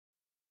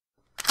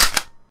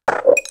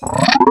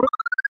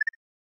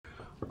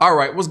All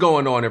right, what's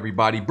going on,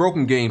 everybody?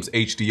 Broken Games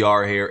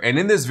HDR here, and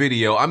in this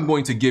video, I'm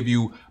going to give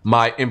you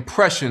my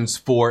impressions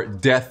for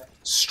Death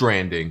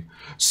Stranding.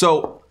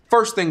 So,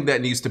 first thing that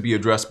needs to be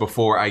addressed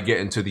before I get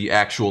into the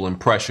actual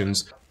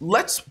impressions,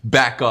 let's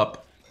back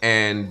up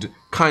and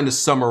kind of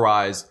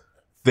summarize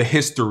the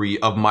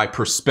history of my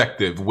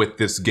perspective with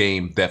this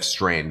game, Death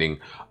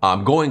Stranding,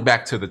 going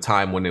back to the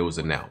time when it was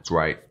announced,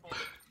 right?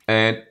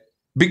 And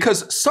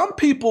because some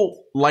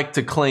people like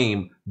to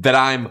claim that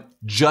I'm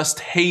just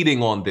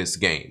hating on this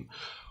game.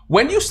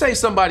 When you say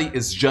somebody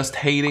is just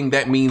hating,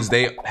 that means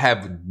they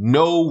have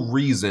no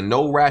reason,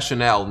 no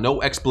rationale,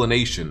 no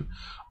explanation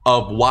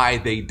of why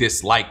they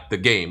dislike the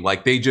game.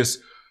 Like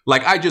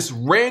I just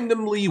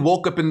randomly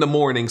woke up in the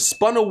morning,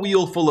 spun a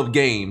wheel full of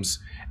games,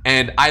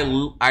 and I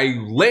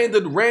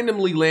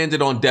randomly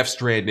landed on Death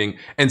Stranding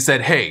and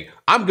said, hey,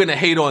 I'm gonna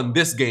hate on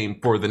this game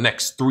for the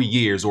next 3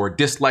 years or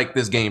dislike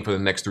this game for the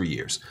next 3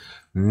 years.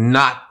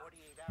 Not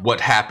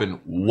what happened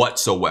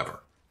whatsoever.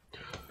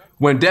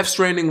 When Death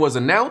Stranding was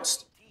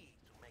announced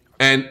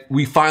and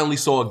we finally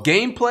saw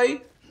gameplay,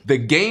 the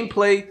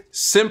gameplay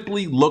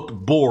simply looked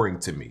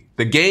boring to me.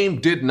 The game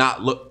did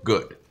not look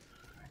good.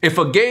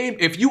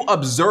 If you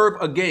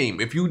observe a game,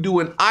 if you do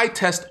an eye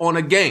test on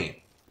a game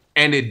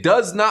and it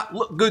does not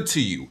look good to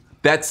you,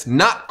 that's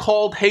not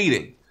called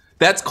hating.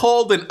 That's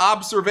called an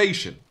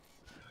observation.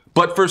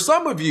 But for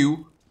some of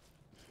you,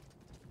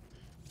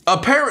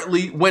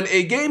 apparently when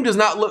a game does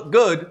not look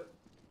good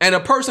and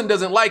a person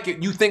doesn't like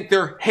it, you think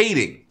they're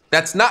hating.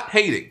 That's not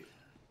hating.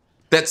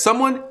 That's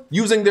someone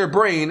using their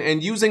brain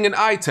and using an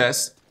eye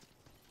test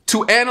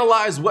to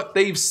analyze what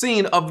they've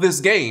seen of this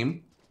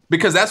game,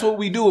 because that's what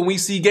we do when we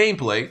see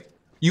gameplay.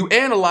 You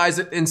analyze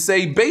it and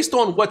say, based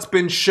on what's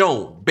been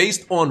shown,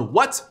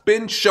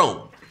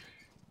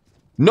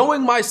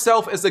 knowing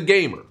myself as a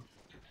gamer,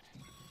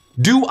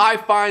 do I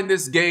find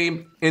this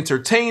game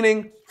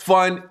entertaining,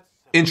 fun,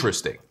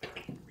 interesting?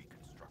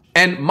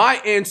 And my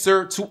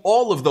answer to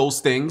all of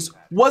those things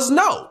was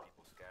no.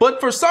 But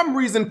for some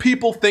reason,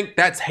 people think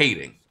that's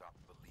hating.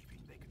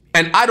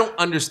 And I don't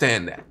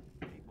understand that.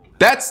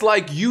 That's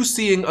like you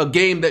seeing a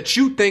game that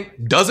you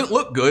think doesn't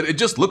look good. It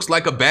just looks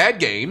like a bad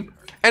game.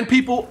 And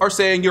people are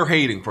saying you're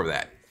hating for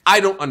that. I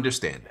don't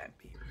understand that.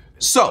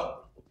 So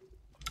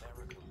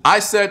I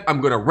said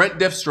I'm going to rent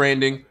Death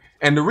Stranding.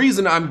 And the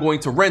reason I'm going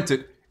to rent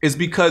it is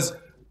because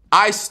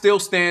I still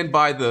stand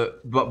by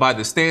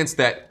the stance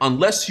that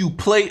unless you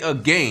play a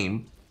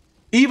game,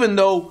 even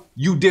though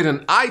you did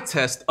an eye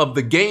test of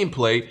the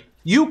gameplay,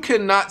 you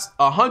cannot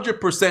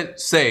 100%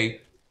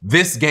 say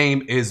this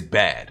game is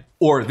bad,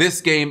 or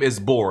this game is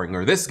boring,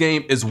 or this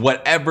game is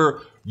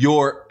whatever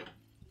your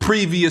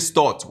previous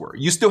thoughts were.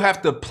 You still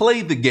have to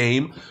play the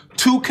game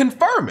to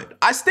confirm it.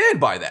 I stand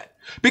by that.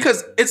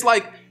 Because it's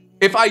like,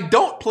 if I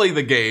don't play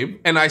the game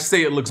and I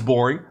say it looks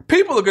boring,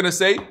 people are gonna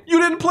say, you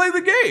didn't play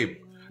the game.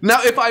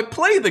 Now, if I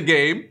play the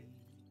game,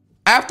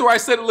 after I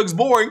said it looks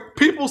boring,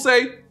 people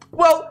say,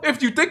 well,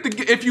 if you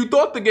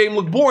thought the game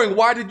looked boring,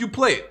 why did you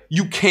play it?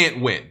 You can't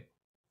win.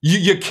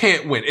 You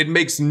can't win. It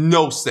makes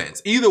no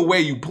sense. Either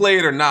way you play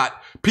it or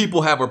not,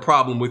 people have a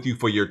problem with you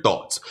for your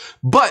thoughts.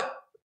 But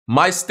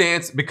my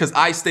stance, because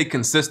I stay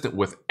consistent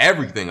with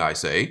everything I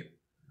say,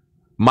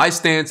 my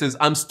stance is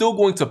I'm still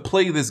going to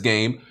play this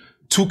game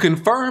to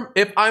confirm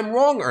if I'm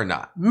wrong or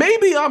not.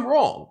 Maybe I'm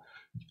wrong.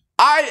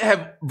 I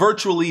have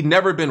virtually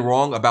never been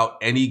wrong about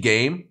any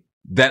game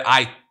that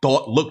I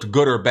thought looked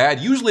good or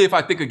bad. Usually if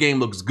I think a game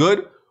looks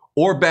good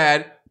or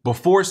bad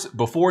before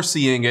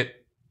seeing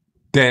it,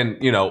 then,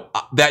 you know,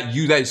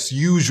 that's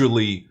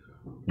usually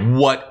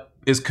what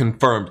is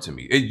confirmed to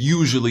me. It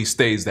usually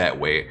stays that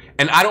way.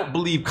 And I don't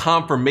believe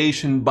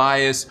confirmation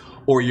bias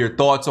or your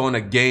thoughts on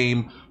a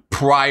game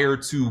prior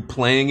to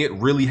playing it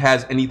really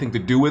has anything to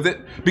do with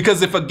it.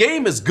 Because if a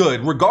game is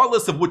good,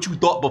 regardless of what you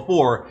thought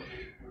before,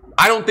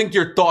 I don't think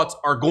your thoughts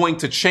are going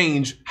to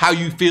change how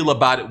you feel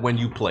about it when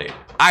you play it.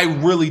 I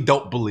really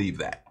don't believe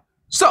that.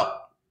 So,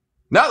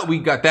 now that we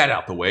got that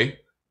out the way,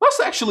 let's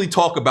actually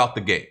talk about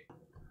the game.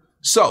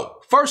 So,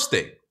 first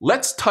thing,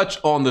 let's touch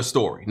on the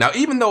story. Now,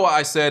 even though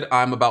I said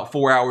I'm about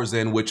 4 hours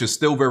in, which is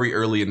still very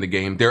early in the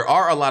game, there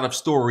are a lot of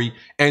story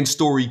and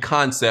story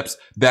concepts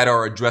that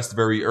are addressed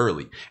very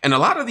early. And a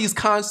lot of these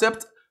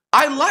concepts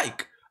I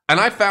like, and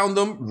I found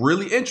them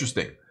really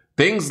interesting.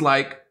 Things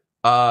like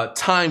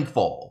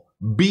timefall,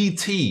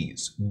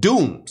 BTs,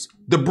 dooms,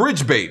 the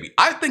bridge baby.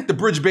 I think the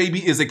bridge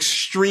baby is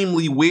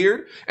extremely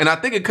weird, and I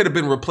think it could have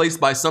been replaced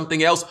by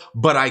something else,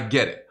 but I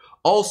get it.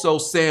 Also,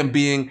 Sam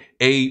being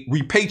a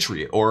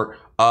repatriate or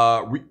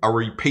a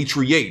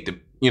repatriate,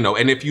 you know,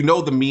 and if you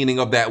know the meaning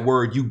of that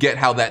word, you get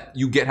how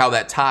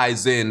that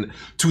ties in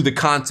to the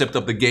concept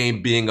of the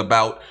game being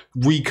about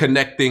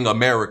reconnecting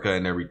America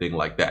and everything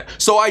like that.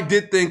 So I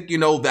did think, you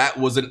know,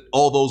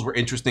 all those were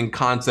interesting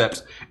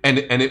concepts, and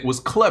it was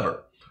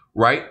clever,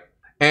 right?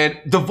 And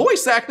the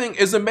voice acting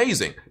is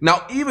amazing.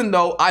 Now, even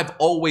though I've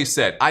always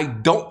said I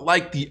don't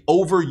like the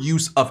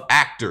overuse of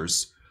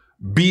actors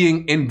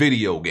being in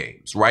video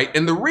games, right?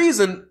 And the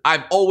reason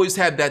I've always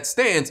had that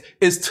stance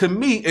is, to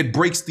me, it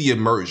breaks the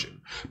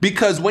immersion.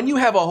 Because when you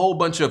have a whole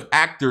bunch of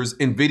actors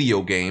in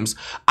video games,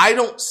 I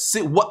don't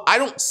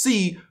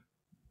see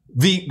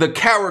the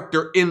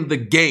character in the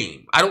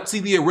game. I don't see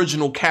the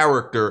original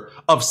character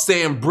of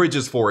Sam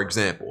Bridges, for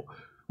example,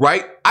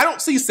 right? I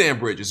don't see Sam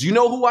Bridges. You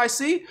know who I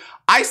see?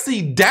 I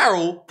see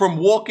Daryl from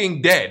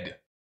Walking Dead.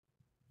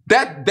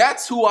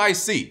 That's who I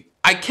see.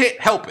 I can't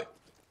help it,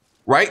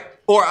 right?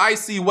 Or I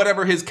see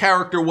whatever his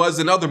character was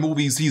in other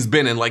movies he's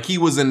been in. Like he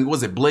was in,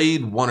 was it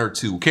Blade 1 or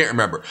 2? Can't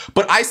remember.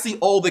 But I see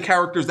all the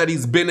characters that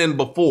he's been in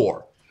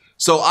before.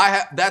 So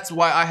that's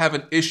why I have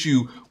an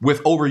issue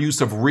with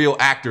overuse of real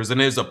actors. And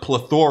there's a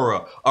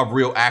plethora of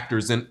real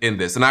actors in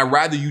this. And I'd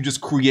rather you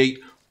just create,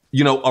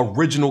 you know,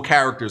 original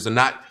characters and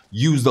not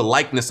use the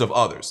likeness of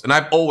others. And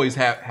I've always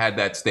had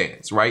that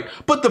stance, right?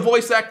 But the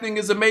voice acting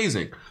is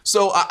amazing.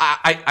 So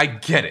I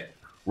get it,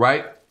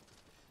 right?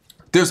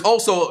 There's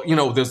also, you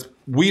know,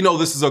 we know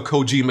this is a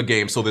Kojima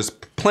game, so there's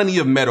plenty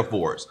of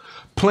metaphors,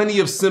 plenty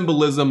of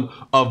symbolism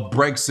of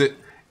Brexit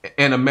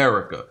and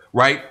America,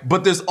 right?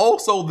 But there's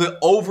also the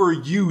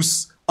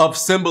overuse of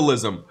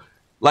symbolism.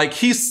 Like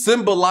he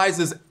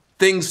symbolizes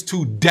things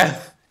to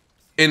death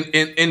in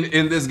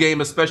this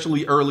game,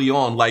 especially early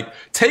on. Like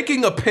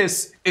taking a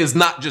piss is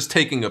not just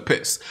taking a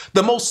piss.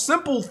 The most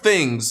simple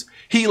things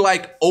he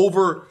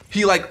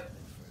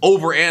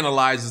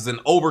overanalyzes and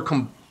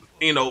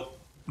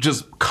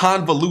just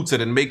convolutes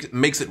it and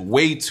makes it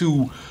way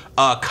too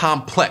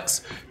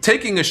complex.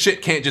 Taking a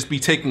shit can't just be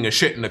taking a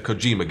shit in a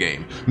Kojima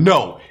game.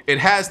 No, it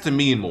has to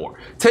mean more.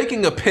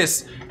 Taking a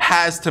piss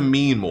has to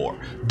mean more.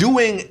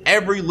 Doing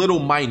every little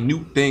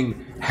minute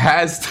thing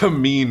has to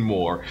mean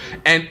more.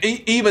 And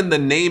even the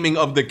naming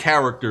of the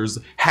characters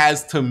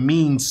has to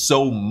mean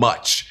so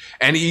much.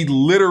 And he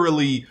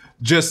literally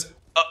just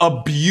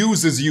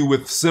abuses you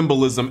with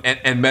symbolism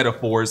and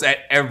metaphors at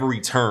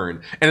every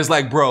turn. And it's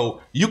like,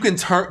 bro, you can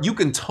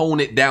tone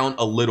it down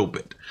a little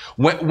bit.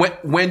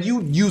 When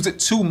you use it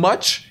too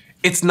much,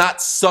 it's not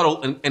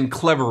subtle and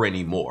clever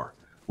anymore,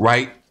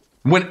 right?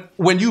 When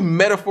you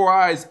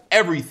metaphorize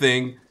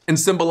everything and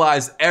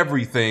symbolize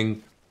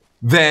everything,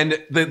 then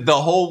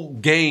the whole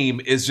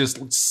game is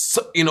just,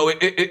 you know,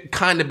 it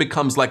kind of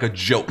becomes like a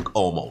joke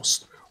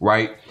almost,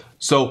 right?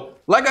 So,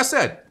 like I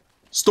said,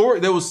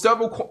 there was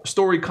several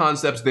story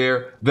concepts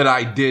there that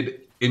I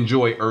did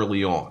enjoy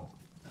early on.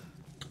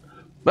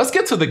 Let's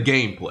get to the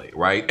gameplay,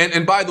 right?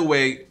 And by the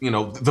way, you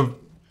know,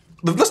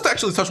 let's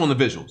actually touch on the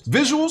visuals.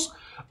 Visuals,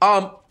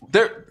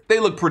 they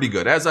look pretty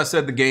good. As I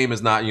said, the game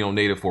is not, you know,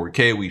 native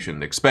 4K. We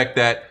shouldn't expect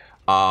that.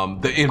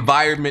 The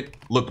environment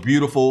looked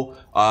beautiful.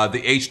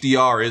 The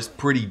HDR is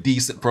pretty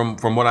decent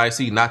from what I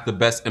see. Not the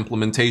best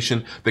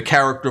implementation. The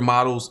character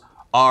models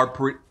are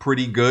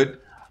pretty good.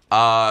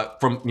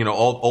 From, you know,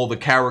 all the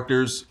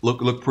characters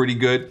look pretty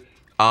good.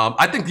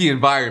 I think the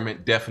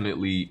environment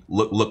definitely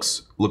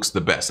looks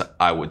the best,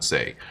 I would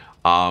say.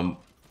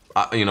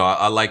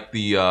 I like the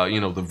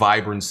you know, the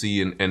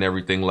vibrancy and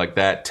everything like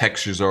that.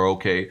 Textures are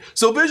okay.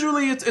 So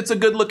visually, it's a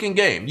good looking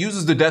game.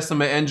 Uses the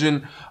Decima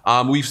engine.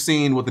 We've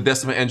seen what the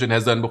Decima engine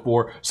has done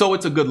before, so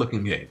it's a good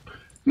looking game.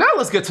 Now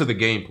let's get to the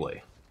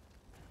gameplay.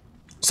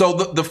 So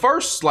the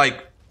first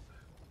like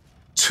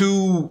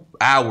 2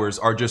 hours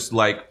are just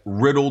like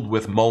riddled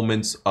with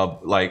moments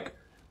of like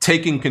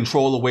taking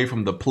control away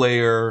from the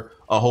player,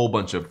 a whole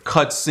bunch of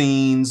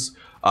cutscenes,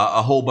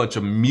 a whole bunch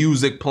of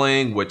music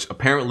playing, which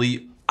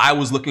apparently I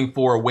was looking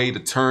for a way to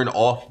turn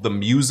off the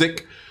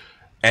music,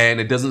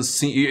 and it doesn't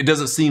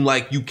seem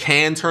like you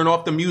can turn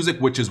off the music,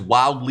 which is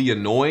wildly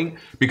annoying.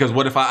 Because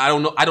what if I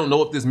don't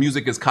know if this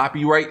music is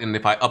copyright, and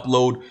if I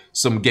upload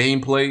some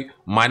gameplay,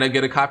 might I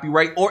get a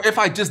copyright? Or if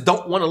I just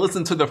don't want to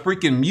listen to the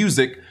freaking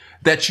music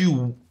that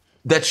you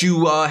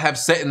have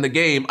set in the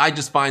game, I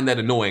just find that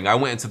annoying. I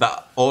went into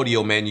the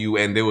audio menu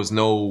and there was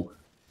no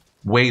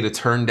way to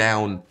turn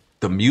down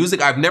the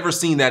music. I've never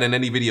seen that in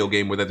any video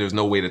game where there's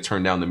no way to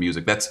turn down the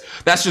music. That's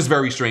just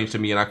very strange to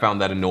me, and I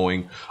found that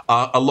annoying.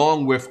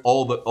 Along with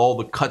all the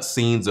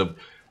cutscenes of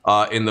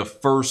in the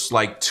first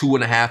like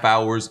 2.5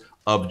 hours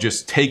of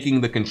just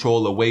taking the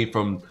control away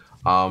from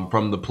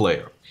the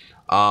player,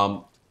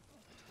 and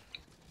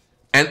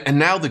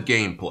now the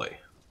gameplay.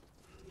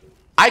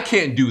 I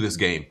can't do this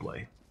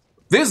gameplay.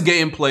 This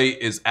gameplay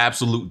is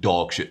absolute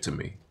dog shit to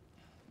me.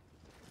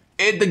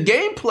 The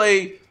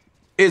gameplay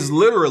is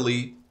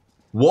literally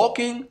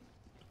walking,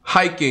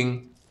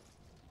 hiking,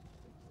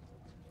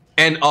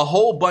 and a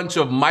whole bunch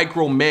of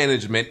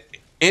micromanagement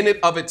in it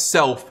of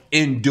itself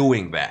in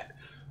doing that.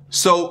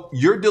 So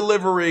you're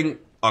delivering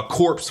a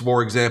corpse,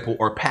 for example,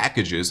 or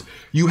packages.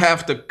 You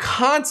have to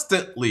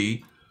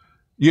constantly,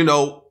 you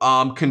know,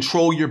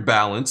 control your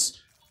balance.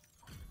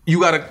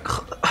 You gotta,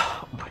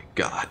 oh my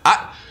God.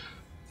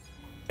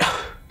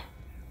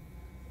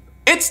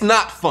 It's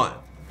not fun.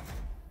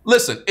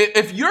 Listen,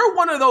 if you're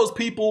one of those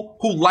people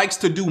who likes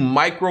to do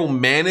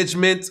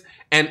micromanagement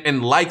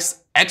and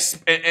likes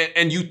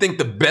and you think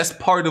the best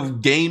part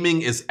of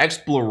gaming is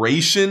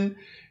exploration,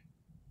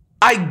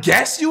 I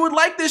guess you would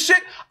like this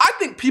shit. I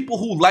think people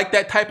who like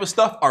that type of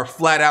stuff are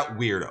flat out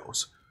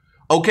weirdos.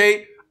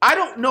 Okay? I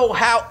don't know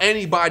how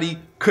anybody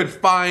could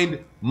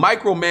find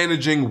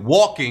micromanaging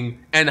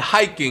walking and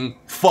hiking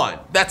fun.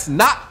 That's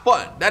not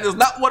fun. That is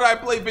not what I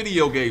play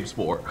video games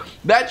for.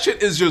 That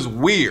shit is just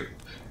weird.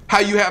 How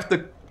you have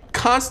to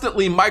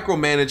constantly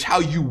micromanage how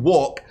you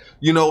walk,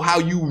 you know, how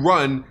you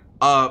run,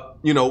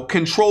 you know,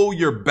 control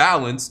your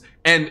balance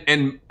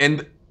and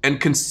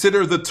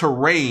consider the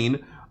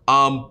terrain,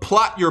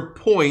 plot your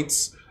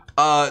points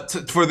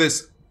for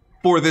this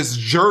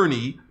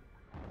journey,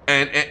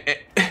 and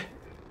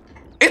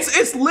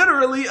it's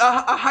literally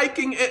a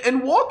hiking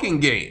and walking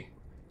game.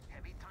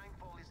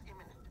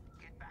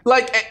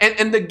 Like,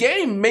 and the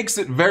game makes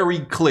it very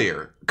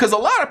clear, because a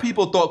lot of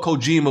people thought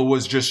Kojima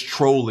was just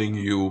trolling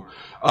you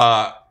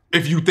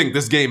if you think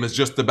this game is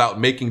just about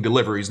making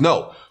deliveries.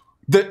 No,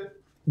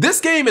 this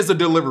game is a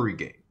delivery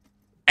game,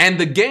 and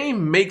the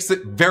game makes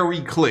it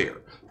very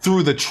clear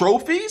through the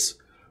trophies,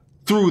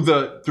 through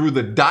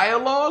the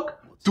dialogue,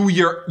 through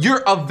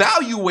you're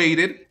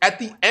evaluated at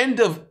the end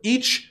of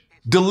each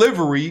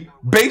delivery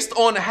based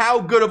on how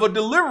good of a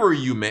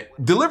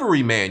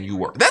delivery man you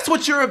were. That's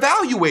what you're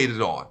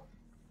evaluated on.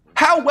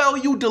 How well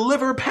you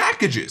deliver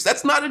packages.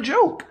 That's not a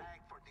joke.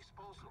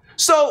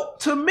 So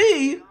to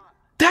me,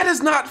 that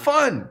is not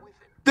fun.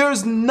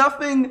 There's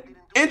nothing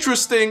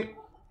interesting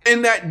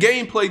in that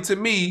gameplay to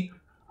me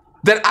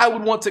that I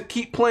would want to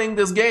keep playing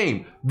this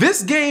game.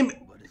 This game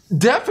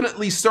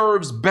definitely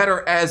serves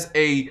better as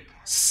a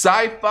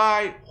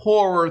sci-fi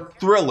horror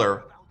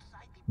thriller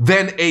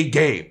than a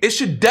game. It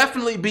should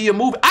definitely be a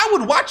movie. I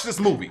would watch this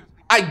movie.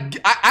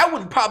 I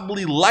would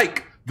probably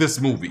like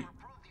this movie.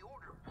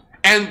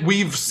 And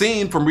we've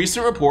seen from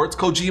recent reports,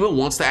 Kojima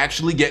wants to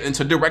actually get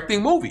into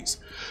directing movies.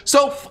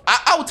 So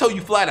I would tell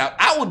you flat out,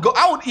 I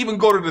would even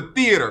go to the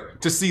theater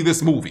to see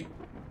this movie.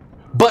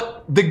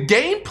 But the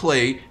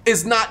gameplay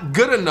is not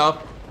good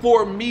enough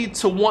for me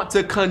to want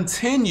to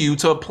continue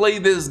to play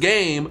this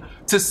game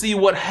to see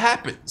what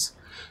happens.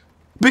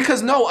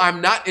 Because no,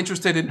 I'm not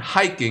interested in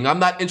hiking. I'm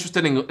not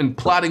interested in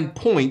plotting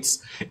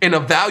points and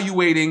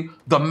evaluating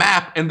the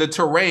map and the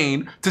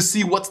terrain to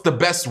see what's the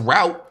best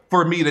route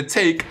for me to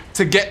take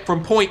to get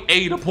from point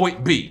A to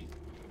point B.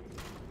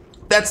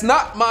 That's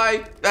not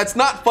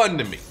fun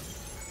to me.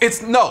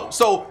 It's no.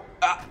 So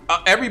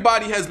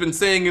everybody has been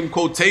saying in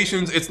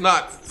quotations, it's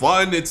not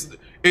fun.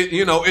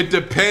 You know, it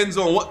depends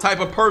on what type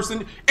of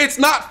person. It's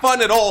not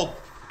fun at all.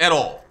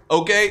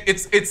 Okay?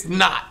 It's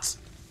not.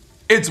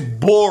 It's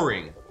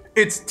boring.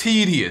 It's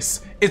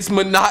tedious. It's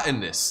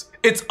monotonous.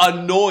 It's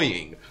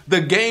annoying.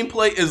 The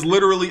gameplay is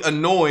literally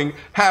annoying.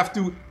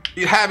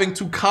 Having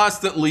to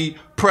constantly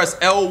press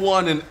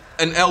L1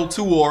 and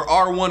L2 or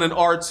R1 and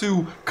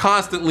R2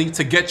 constantly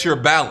to get your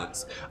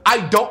balance.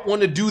 I don't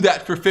want to do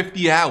that for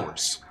 50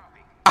 hours.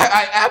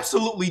 I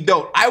absolutely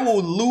don't. I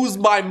will lose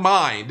my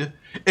mind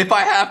if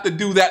I have to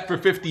do that for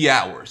 50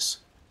 hours.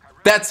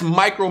 That's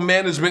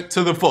micromanagement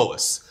to the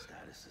fullest.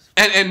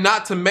 And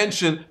not to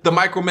mention the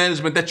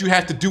micromanagement that you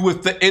have to do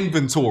with the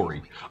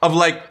inventory of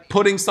like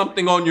putting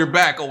something on your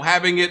back or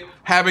having it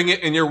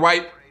in your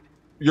right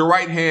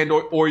hand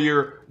or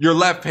your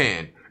left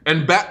hand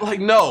and back. Like,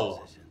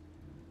 no.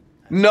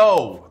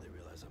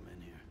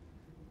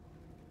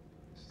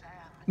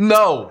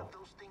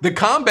 The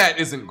combat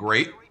isn't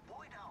great,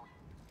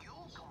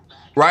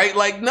 right?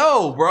 Like,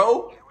 no,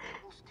 bro.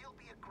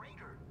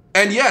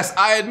 And yes,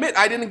 I admit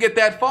I didn't get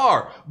that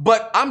far,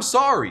 but I'm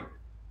sorry.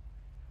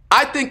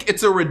 I think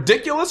it's a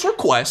ridiculous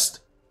request.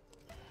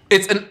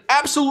 It's an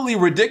absolutely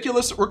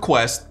ridiculous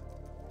request,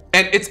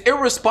 and it's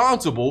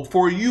irresponsible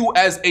for you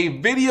as a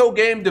video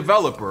game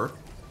developer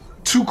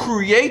to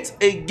create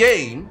a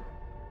game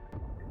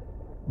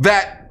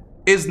that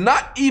is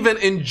not even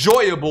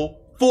enjoyable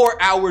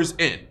 4 hours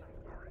in.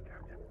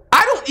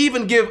 I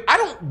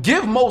don't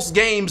give most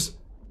games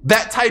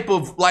that type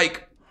of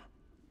like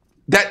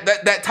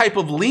that type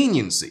of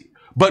leniency.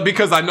 But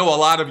because I know a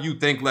lot of you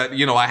think that,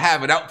 you know, I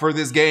have it out for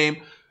this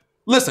game.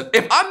 Listen,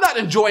 if I'm not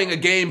enjoying a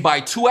game by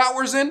 2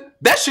 hours in,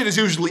 that shit is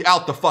usually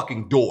out the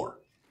fucking door.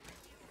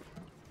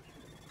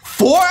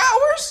 4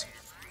 hours?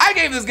 I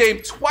gave this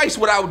game twice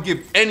what I would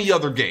give any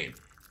other game.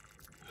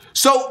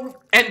 So,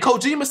 and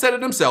Kojima said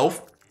it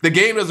himself, the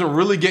game doesn't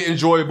really get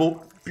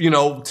enjoyable, you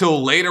know,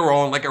 till later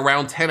on, like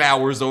around 10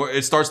 hours, or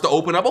it starts to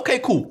open up. Okay,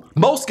 cool.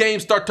 Most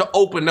games start to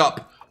open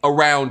up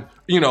around,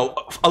 you know,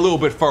 a little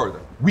bit further.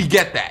 We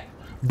get that.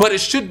 But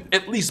it should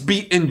at least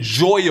be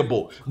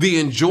enjoyable. The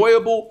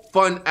enjoyable,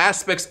 fun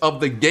aspects of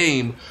the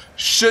game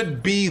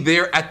should be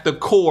there at the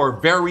core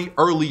very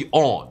early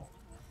on.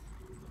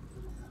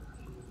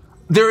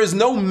 There is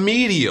no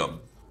medium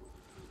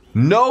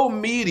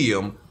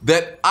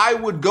that I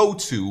would go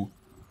to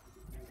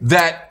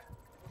that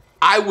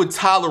I would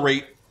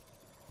tolerate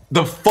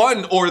the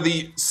fun or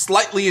the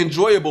slightly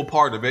enjoyable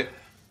part of it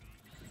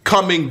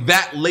coming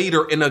that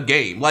later in a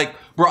game. Like,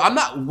 bro, I'm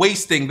not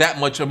wasting that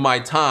much of my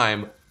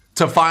time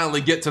to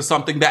finally get to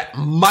something that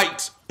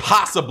might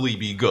possibly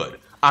be good.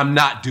 I'm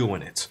not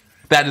doing it.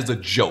 That is a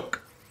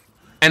joke.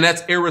 And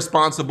that's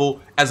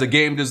irresponsible as a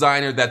game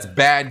designer. That's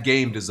bad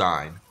game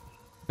design.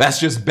 That's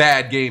just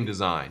bad game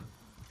design.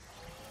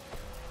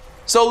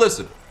 So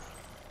listen,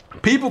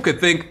 people could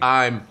think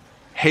I'm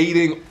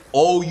hating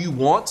all you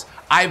want.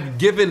 I've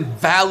given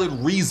valid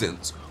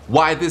reasons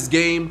why this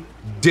game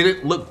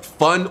didn't look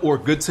fun or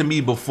good to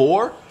me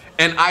before,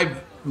 and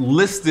I've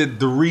listed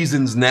the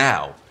reasons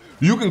now.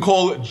 You can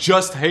call it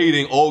just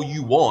hating all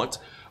you want,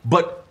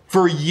 but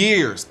for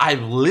years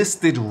I've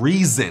listed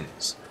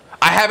reasons.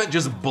 I haven't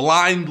just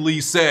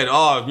blindly said,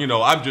 oh, you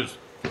know,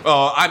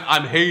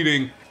 I'm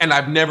hating, and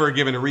I've never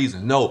given a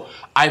reason. No,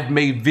 I've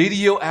made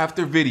video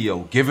after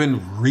video,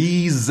 given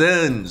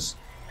reasons,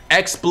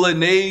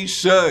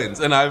 explanations,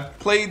 and I've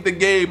played the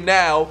game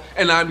now,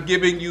 and I'm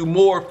giving you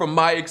more from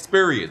my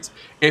experience.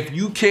 If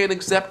you can't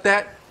accept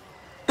that,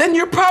 then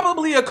you're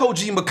probably a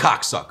Kojima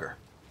cocksucker.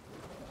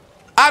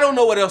 I don't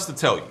know what else to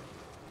tell you.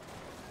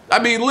 I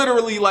mean,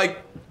 literally, like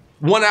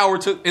 1 hour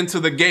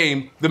into the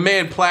game, the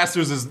man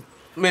plasters his...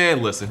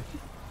 Man, listen.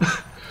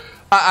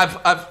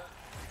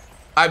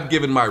 I've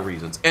given my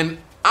reasons, and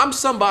I'm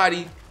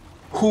somebody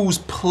who's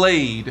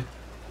played...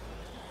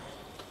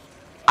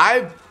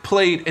 I've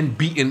played and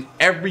beaten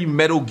every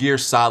Metal Gear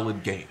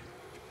Solid game,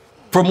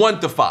 from 1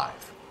 to 5,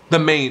 the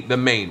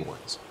main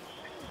ones,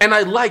 and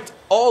I liked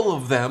all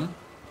of them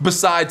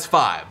besides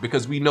 5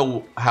 because we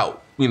know how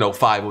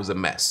 5 was a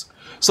mess.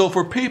 So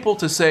for people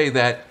to say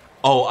that,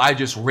 oh, I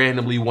just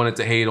randomly wanted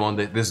to hate on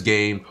this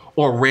game,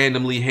 or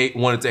randomly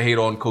wanted to hate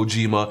on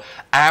Kojima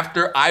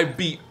after I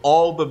beat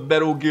all the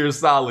Metal Gear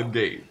Solid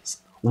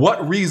games,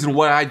 what reason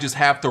would I just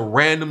have to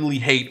randomly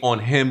hate on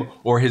him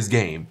or his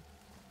game?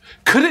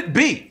 Could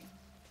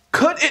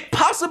it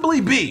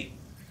possibly be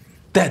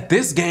that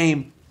this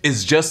game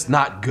is just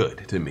not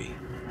good to me?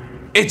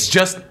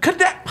 Could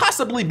that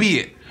possibly be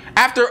it?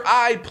 After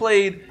I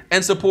played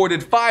and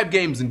supported 5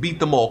 games and beat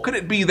them all, could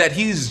it be that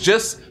he's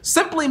just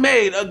simply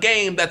made a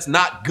game that's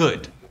not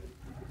good?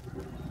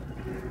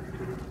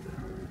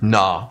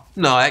 No,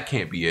 that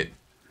can't be it.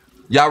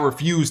 Y'all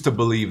refuse to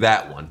believe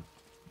that one.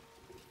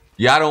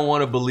 Y'all don't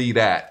want to believe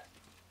that.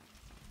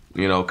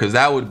 You know, because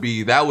that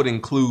would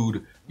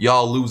include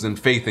y'all losing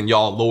faith in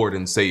y'all Lord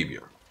and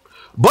Savior.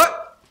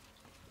 But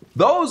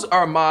those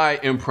are my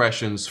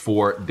impressions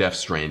for Death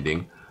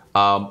Stranding.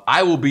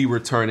 I will be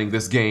returning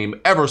this game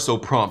ever so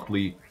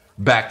promptly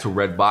back to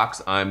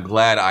Redbox. I'm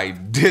glad I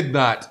did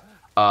not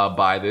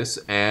buy this,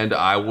 and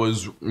I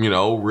was,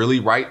 really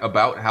right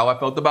about how I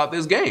felt about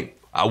this game.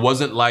 I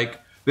wasn't like,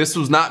 this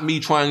was not me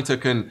trying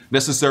to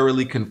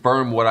necessarily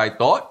confirm what I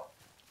thought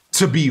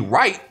to be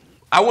right.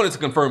 I wanted to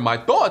confirm my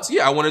thoughts.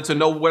 Yeah, I wanted to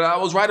know whether I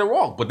was right or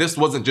wrong, but this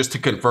wasn't just to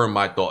confirm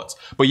my thoughts.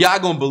 But y'all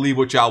gonna believe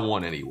what y'all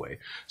want anyway.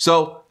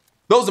 So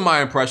those are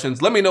my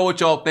impressions. Let me know what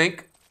y'all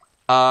think.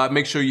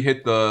 Make sure you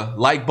hit the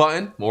like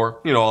button, or,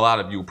 a lot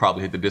of you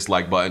probably hit the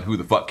dislike button. Who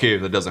the fuck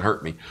cares? That doesn't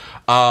hurt me.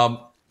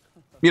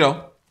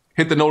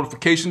 Hit the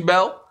notification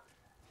bell,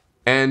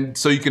 and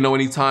so you can know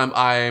anytime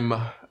I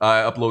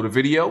upload a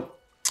video.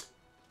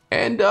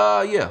 And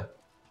yeah,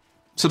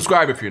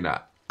 subscribe if you're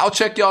not. I'll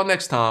check y'all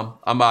next time.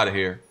 I'm out of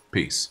here.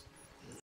 Peace.